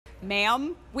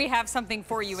Ma'am, we have something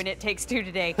for you, and it takes two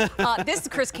today. This is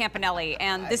Chris Campanelli,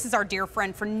 and this is our dear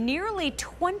friend for nearly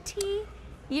 20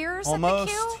 years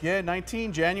Almost, at the Q? yeah,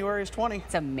 19, January is 20.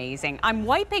 It's amazing. I'm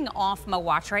wiping off my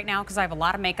watch right now because I have a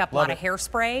lot of makeup, a lot of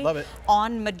hairspray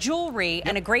on my jewelry,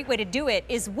 and a great way to do it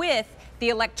is with the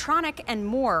electronic and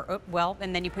more, well,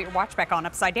 and then you put your watch back on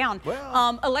upside down.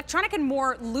 Well. Electronic and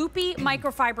more Loopy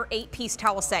Microfiber 8-piece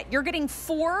towel set. You're getting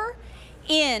 4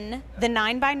 in the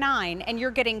 9x9, and you're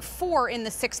getting 4 in the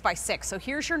 6x6. So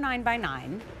here's your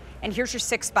 9x9, and here's your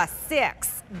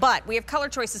 6x6. But we have color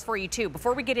choices for you too.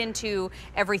 Before we get into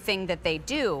everything that they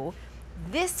do,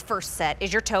 this first set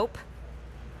is your taupe.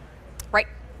 Right,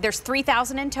 there's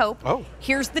 3,000 in taupe. Oh.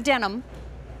 Here's the denim,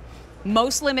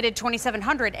 most limited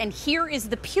 2,700, and here is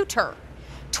the pewter,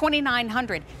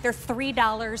 2,900. They're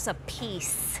 $3 a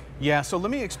piece. Yeah, so let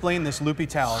me explain this Loopy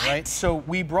towel, right? So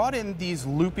we brought in these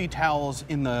Loopy towels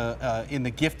in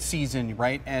the gift season,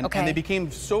 right? And they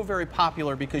became so very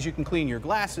popular because you can clean your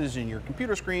glasses and your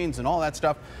computer screens and all that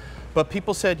stuff. But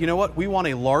people said, you know what, we want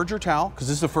a larger towel, because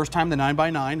this is the first time the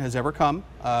 9x9 has ever come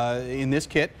in this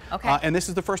kit. And this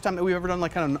is the first time that we've ever done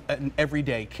like kind of an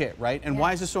everyday kit, right? And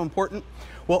why is this so important?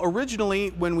 Well, originally,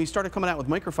 when we started coming out with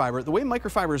microfiber, the way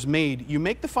microfiber is made, you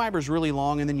make the fibers really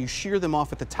long and then you shear them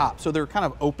off at the top. So they're kind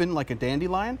of open like a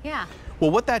dandelion. Yeah.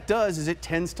 Well, what that does is it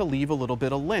tends to leave a little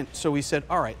bit of lint. So we said,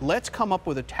 all right, let's come up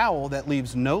with a towel that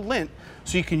leaves no lint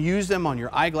so you can use them on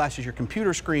your eyeglasses, your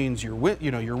computer screens, your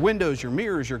windows, your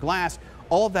mirrors, your glass,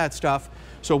 all of that stuff.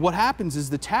 So what happens is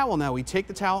the towel now, we take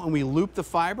the towel and we loop the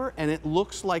fiber and it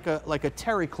looks like a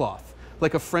terry cloth.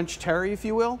 Like a French terry, if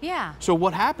you will. Yeah. So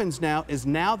what happens now is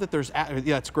now that there's,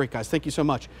 yeah, it's great, guys. Thank you so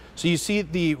much. So you see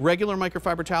the regular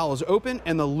microfiber towel is open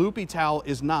and the Loopy towel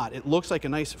is not. It looks like a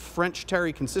nice French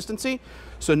terry consistency.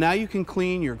 So now you can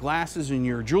clean your glasses and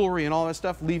your jewelry and all that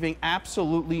stuff, leaving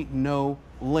absolutely no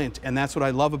lint. And that's what I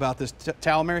love about this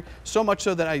towel, Mary. So much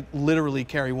so that I literally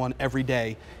carry one every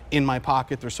day in my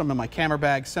pocket. There's some in my camera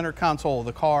bag, center console of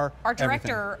the car. Our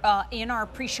director in our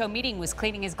pre-show meeting was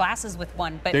cleaning his glasses with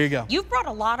one. But there you go. You've brought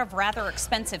a lot of rather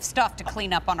expensive stuff to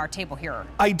clean up on our table here.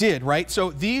 I did, right?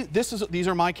 So these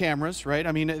are my cameras, right?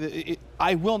 I mean,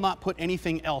 I will not put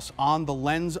anything else on the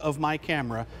lens of my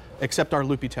camera except our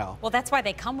Loopy towel. Well, that's why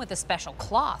they come with a special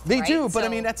cloth, They do, but I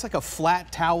mean, that's like a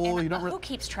flat towel. And you don't who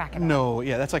keeps track of that? No,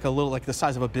 yeah, that's like a little, like the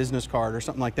size of a business card or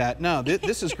something like that. No,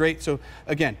 this is great. So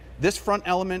again, this front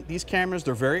element, these cameras,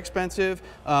 they're very expensive.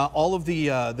 All of the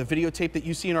videotape that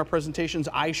you see in our presentations,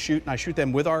 I shoot, and I shoot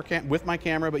them with my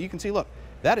camera, but you can see, look,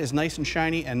 that is nice and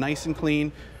shiny and nice and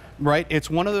clean. Right, it's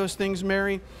one of those things,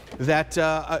 Mary, that,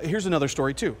 here's another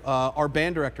story too. Our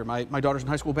band director, my daughter's in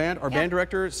high school band, our band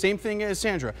director, same thing as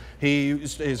Sandra.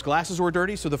 His glasses were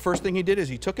dirty, so the first thing he did is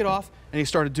he took it off and he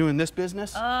started doing this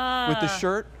business with the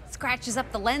shirt. Scratches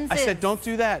up the lenses. I said, don't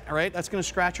do that, all right? That's gonna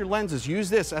scratch your lenses.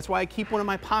 Use this. That's why I keep one in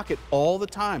my pocket all the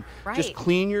time. Right. Just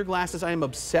clean your glasses. I am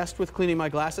obsessed with cleaning my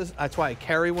glasses. That's why I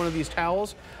carry one of these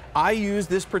towels. I use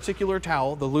this particular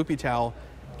towel, the Loopy towel,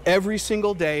 every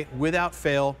single day without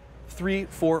fail. 3,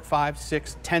 4, 5,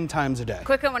 6, 10 times a day.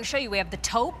 Quick, I want to show you. We have the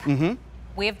taupe,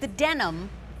 we have the denim,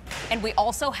 and we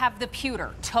also have the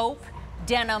pewter. Taupe,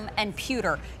 denim, and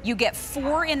pewter. You get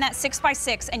 4 in that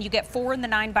 6x6, and you get 4 in the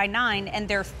 9x9, and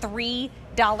they're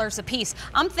 $3 a piece.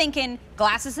 I'm thinking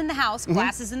glasses in the house,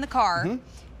 glasses in the car,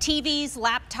 TVs,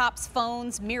 laptops,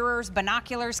 phones, mirrors,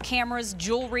 binoculars, cameras,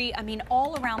 jewelry. I mean,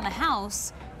 all around the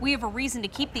house, we have a reason to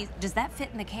keep these. Does that fit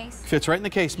in the case? Fits right in the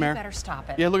case, Mary. You better stop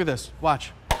it. Yeah, look at this.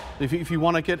 Watch. If you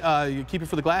want to get, you keep it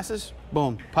for the glasses,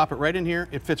 boom, pop it right in here.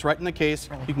 It fits right in the case.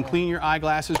 Really you can clean your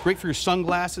eyeglasses. Great for your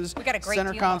sunglasses. We got a great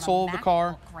center deal console of the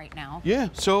car right now. Yeah.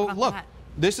 So look,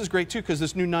 this is great too because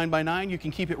this new 9x9, you can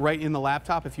keep it right in the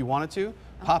laptop if you wanted to.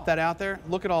 Pop that out there.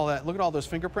 Look at all that. Look at all those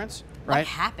fingerprints. Right? What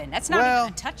happened? That's not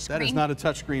even a touch screen. That is not a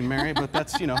touch screen, Mary. But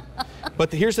that's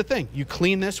But here's the thing: you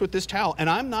clean this with this towel, and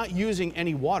I'm not using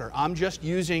any water. I'm just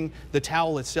using the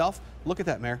towel itself. Look at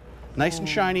that, Mary. Nice and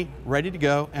shiny, ready to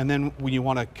go. And then when you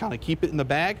want to kind of keep it in the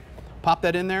bag, pop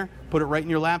that in there, put it right in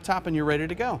your laptop, and you're ready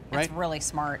to go, right? That's really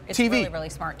smart. It's TV. really, really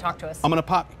smart. Talk to us. I'm going to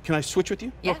pop. Can I switch with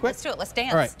you real quick? Let's do it. Let's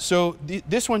dance. All right. So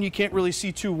this one you can't really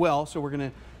see too well, so we're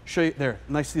going to show you there.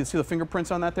 Nice to see the fingerprints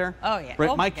on that there. Oh yeah.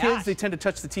 Right. Oh my kids, they tend to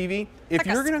touch the TV. If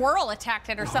you're like a squirrel attacked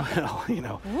it or something.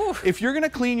 If you're gonna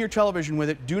clean your television with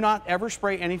it, do not ever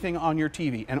spray anything on your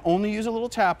TV, and only use a little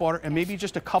tap water and maybe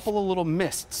just a couple of little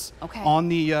mists on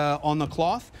the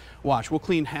cloth. Watch. We'll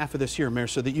clean half of this here, Mary,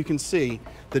 so that you can see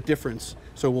the difference.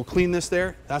 So we'll clean this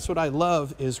there. That's what I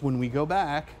love is when we go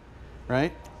back,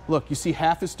 right? Look, you see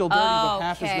half is still dirty, but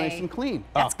half is nice and clean.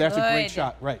 That's a great good.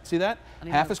 shot. Right, see that?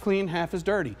 Half is clean, half is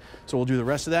dirty. So we'll do the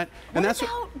rest of that. And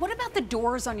what about the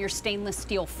doors on your stainless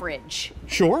steel fridge?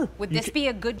 Sure. Would this be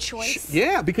a good choice?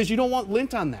 Yeah, because you don't want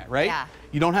lint on that, right? Yeah.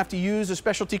 You don't have to use a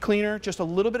specialty cleaner, just a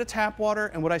little bit of tap water,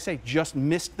 and what I say, just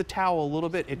mist the towel a little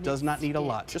bit. It does not need a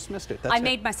lot. Just mist it. That's I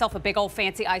made myself a big old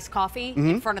fancy iced coffee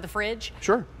in front of the fridge.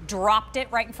 Sure. Dropped it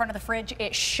right in front of the fridge.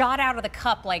 It shot out of the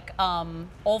cup like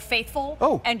Old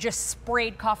Faithful and just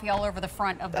sprayed coffee all over the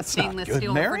front of the stainless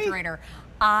steel refrigerator.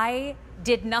 I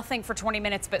did nothing for 20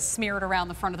 minutes but smeared around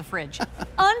the front of the fridge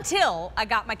until I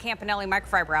got my Campanelli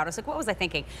microfiber out. I was like, what was I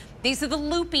thinking? These are the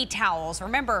Loopy towels.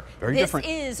 Remember, this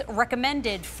is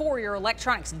recommended for your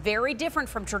electronics. Very different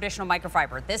from traditional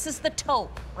microfiber. This is the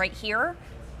taupe right here.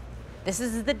 This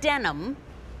is the denim.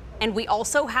 And we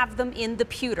also have them in the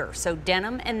pewter, so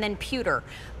denim and then pewter.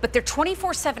 But they're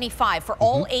 $24.75 for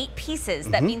all 8 pieces.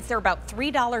 That means they're about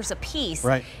 $3 a piece.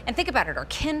 Right. And think about it, our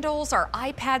Kindles, our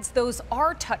iPads, those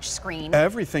are touchscreen.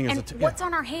 Everything is. And what's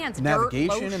on our hands?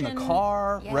 Navigation Dirt, in the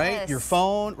car, right? Your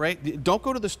phone, right? Don't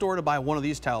go to the store to buy one of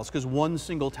these towels because one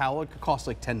single towel could cost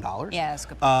like $10. Yeah, that's a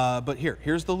good point. But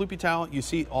here's the Loopy towel. You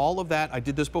see all of that. I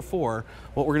did this before.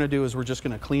 What we're gonna do is we're just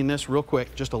gonna clean this real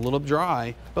quick, just a little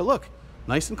dry. But look,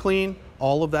 nice and clean,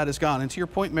 all of that is gone. And to your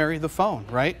point, Mary, the phone,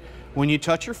 right? When you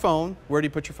touch your phone, where do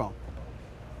you put your phone?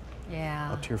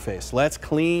 Yeah. Up to your face. Let's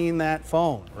clean that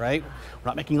phone, right? We're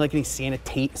not making like any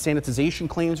sanitization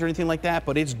claims or anything like that,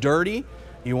 but it's dirty.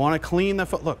 You want to clean the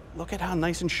phone. Look at how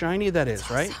nice and shiny that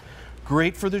is, right?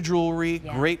 Great for the jewelry,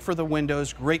 great for the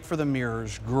windows, great for the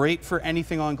mirrors, great for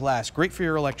anything on glass, great for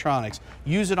your electronics.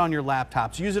 Use it on your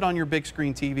laptops, use it on your big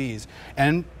screen TVs.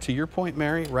 And to your point,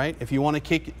 Mary, right? If you want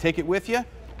to take it with you,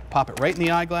 pop it right in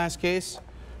the eyeglass case,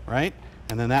 right?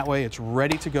 And then that way it's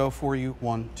ready to go for you.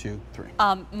 1, 2, 3.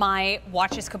 My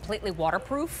watch is completely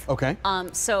waterproof. Okay.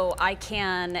 So I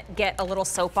can get a little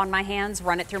soap on my hands,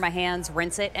 run it through my hands,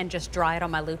 rinse it, and just dry it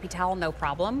on my Loopy towel, no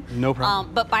problem. No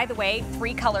problem. But by the way,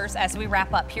 3 colors as we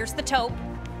wrap up. Here's the taupe.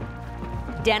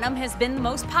 Denim has been the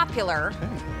most popular.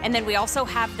 And then we also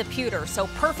have the pewter. So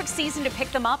perfect season to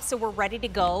pick them up. So we're ready to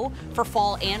go for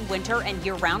fall and winter and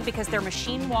year round because they're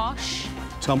machine wash.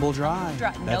 Tumble dry.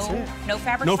 That's it. No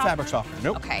fabric softener? No fabric softener.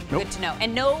 Nope. Okay, good to know.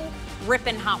 And no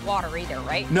ripping hot water either,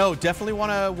 right? No, definitely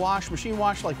want to machine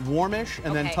wash like warmish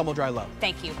and then tumble dry low.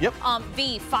 Thank you. Yep.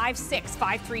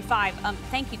 V56535.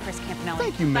 Thank you, Chris Campanelli.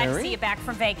 Thank you, Mary. Glad to see you back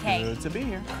from vacay. Good to be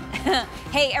here.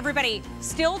 Hey, everybody,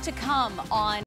 still to come on